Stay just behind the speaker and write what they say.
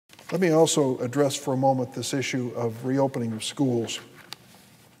Let me also address for a moment this issue of reopening of schools.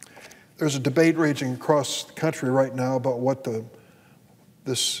 There's a debate raging across the country right now about what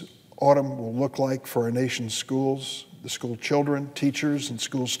this autumn will look like for our nation's schools, the school children, teachers, and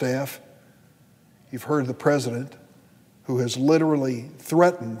school staff. You've heard the president, who has literally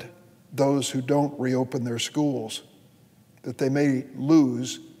threatened those who don't reopen their schools, that they may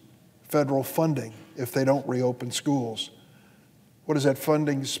lose federal funding if they don't reopen schools. What is that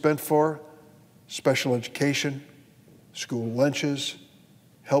funding spent for? Special education, school lunches,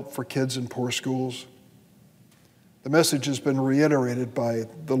 help for kids in poor schools. The message has been reiterated by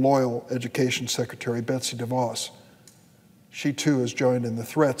the loyal Education Secretary, Betsy DeVos. She too has joined in the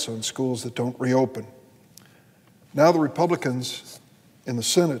threats on schools that don't reopen. Now the Republicans in the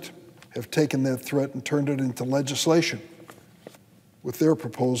Senate have taken that threat and turned it into legislation with their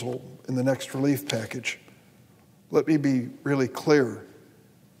proposal in the next relief package. Let me be really clear.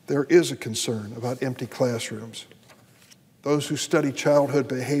 There is a concern about empty classrooms. Those who study childhood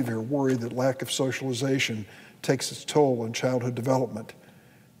behavior worry that lack of socialization takes its toll on childhood development.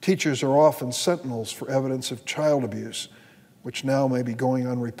 Teachers are often sentinels for evidence of child abuse, which now may be going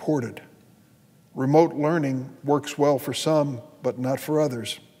unreported. Remote learning works well for some, but not for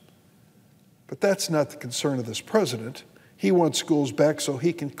others. But that's not the concern of this president. He wants schools back so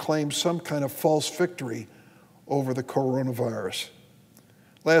he can claim some kind of false victory over the coronavirus.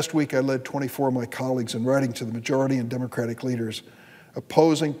 Last week, I led 24 of my colleagues in writing to the majority and Democratic leaders,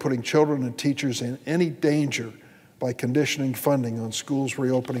 opposing putting children and teachers in any danger by conditioning funding on schools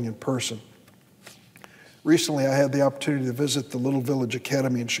reopening in person. Recently, I had the opportunity to visit the Little Village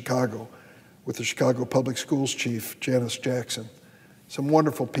Academy in Chicago with the Chicago Public Schools Chief, Janice Jackson. Some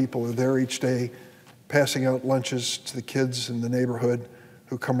wonderful people are there each day, passing out lunches to the kids in the neighborhood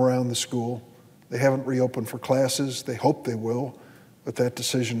who come around the school. They haven't reopened for classes. They hope they will, but that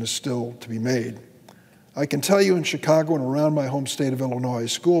decision is still to be made. I can tell you in Chicago and around my home state of Illinois,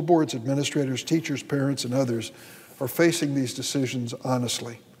 school boards, administrators, teachers, parents, and others are facing these decisions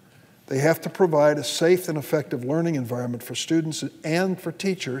honestly. They have to provide a safe and effective learning environment for students and for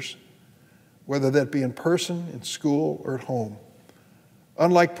teachers, whether that be in person, in school, or at home.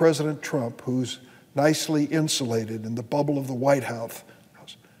 Unlike President Trump, who's nicely insulated in the bubble of the White House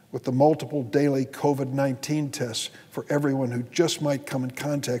with the multiple daily COVID-19 tests for everyone who just might come in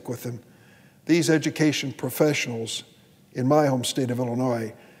contact with him, these education professionals in my home state of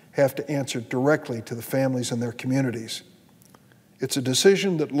Illinois have to answer directly to the families and their communities. It's a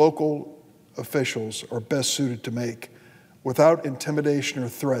decision that local officials are best suited to make without intimidation or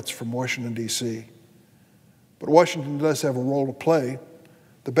threats from Washington, D.C. But Washington does have a role to play.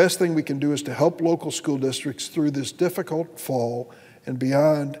 The best thing we can do is to help local school districts through this difficult fall and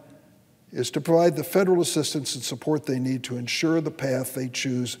beyond is to provide the federal assistance and support they need to ensure the path they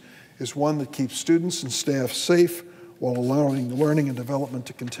choose is one that keeps students and staff safe while allowing learning and development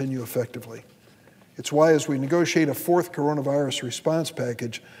to continue effectively. It's why as we negotiate a fourth coronavirus response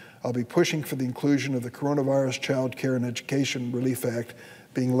package, I'll be pushing for the inclusion of the Coronavirus Child Care and Education Relief Act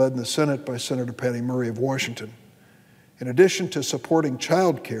being led in the Senate by Senator Patty Murray of Washington. In addition to supporting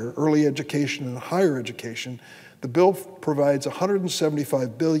child care, early education, and higher education, the bill provides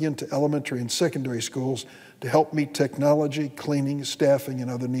 $175 billion to elementary and secondary schools to help meet technology, cleaning, staffing,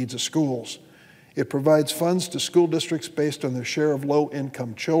 and other needs of schools. It provides funds to school districts based on their share of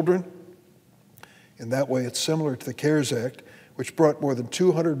low-income children. In that way, it's similar to the CARES Act, which brought more than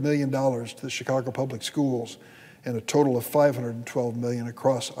 $200 million to the Chicago Public Schools and a total of $512 million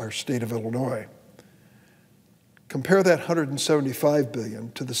across our state of Illinois. Compare that $175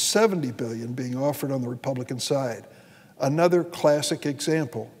 billion to the $70 billion being offered on the Republican side. Another classic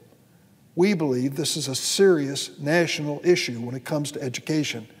example. We believe this is a serious national issue when it comes to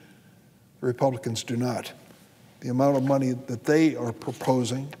education. The Republicans do not. The amount of money that they are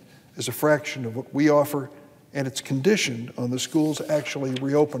proposing is a fraction of what we offer, and it's conditioned on the schools actually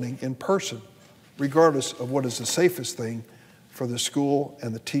reopening in person, regardless of what is the safest thing for the school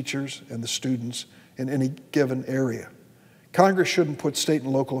and the teachers and the students in any given area. Congress shouldn't put state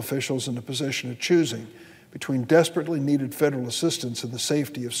and local officials in the position of choosing between desperately needed federal assistance and the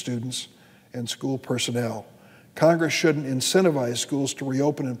safety of students and school personnel. Congress shouldn't incentivize schools to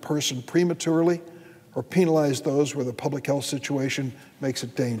reopen in person prematurely or penalize those where the public health situation makes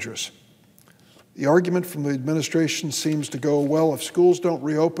it dangerous. The argument from the administration seems to go, well, if schools don't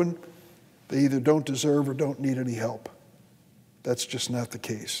reopen, they either don't deserve or don't need any help. That's just not the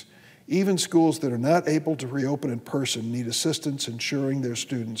case. Even schools that are not able to reopen in person need assistance ensuring their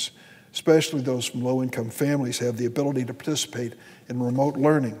students, especially those from low-income families, have the ability to participate in remote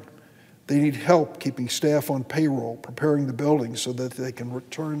learning. They need help keeping staff on payroll, preparing the buildings so that they can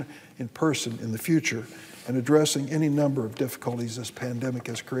return in person in the future, and addressing any number of difficulties this pandemic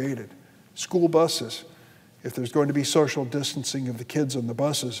has created. School buses. If there's going to be social distancing of the kids on the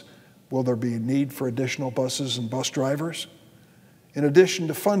buses, will there be a need for additional buses and bus drivers? In addition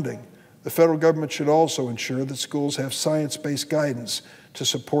to funding, the federal government should also ensure that schools have science-based guidance to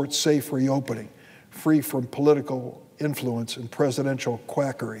support safe reopening, free from political influence and presidential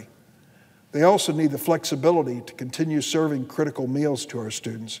quackery. They also need the flexibility to continue serving critical meals to our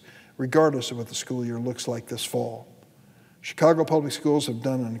students, regardless of what the school year looks like this fall. Chicago Public Schools have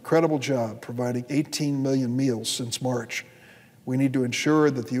done an incredible job providing 18 million meals since March. We need to ensure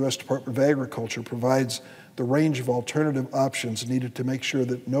that the U.S. Department of Agriculture provides the range of alternative options needed to make sure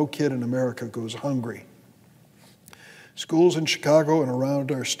that no kid in America goes hungry. Schools in Chicago and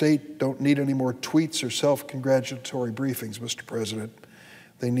around our state don't need any more tweets or self-congratulatory briefings, Mr. President.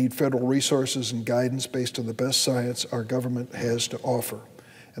 They need federal resources and guidance based on the best science our government has to offer.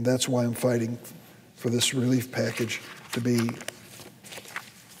 And that's why I'm fighting for this relief package to be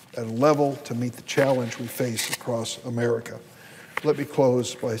at a level to meet the challenge we face across America. Let me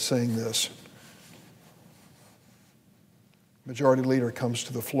close by saying this. Majority Leader comes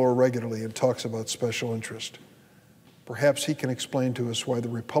to the floor regularly and talks about special interest. Perhaps he can explain to us why the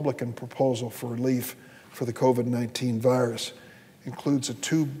Republican proposal for relief for the COVID-19 virus includes a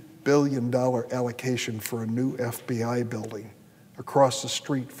 $2 billion allocation for a new FBI building across the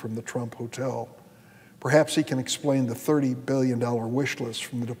street from the Trump Hotel. Perhaps he can explain the $30 billion wish list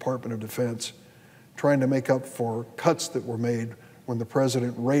from the Department of Defense, trying to make up for cuts that were made when the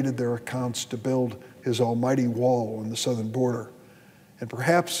president raided their accounts to build his almighty wall on the southern border. And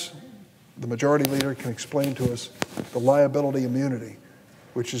perhaps the Majority Leader can explain to us the liability immunity,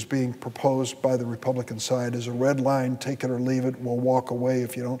 which is being proposed by the Republican side as a red line, take it or leave it, we'll walk away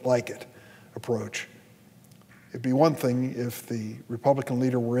if you don't like it approach. It'd be one thing if the Republican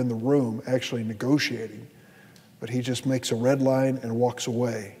leader were in the room actually negotiating, but he just makes a red line and walks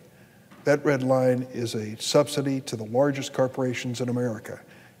away. That red line is a subsidy to the largest corporations in America,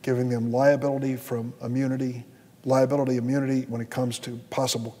 giving them liability immunity when it comes to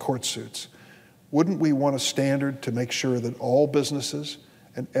possible court suits. Wouldn't we want a standard to make sure that all businesses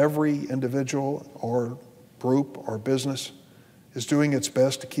and every individual or group or business is doing its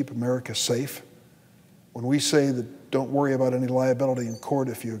best to keep America safe? When we say that don't worry about any liability in court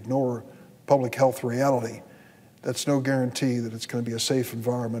if you ignore public health reality, that's no guarantee that it's going to be a safe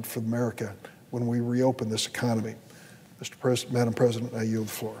environment for America when we reopen this economy. Madam President, I yield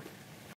the floor.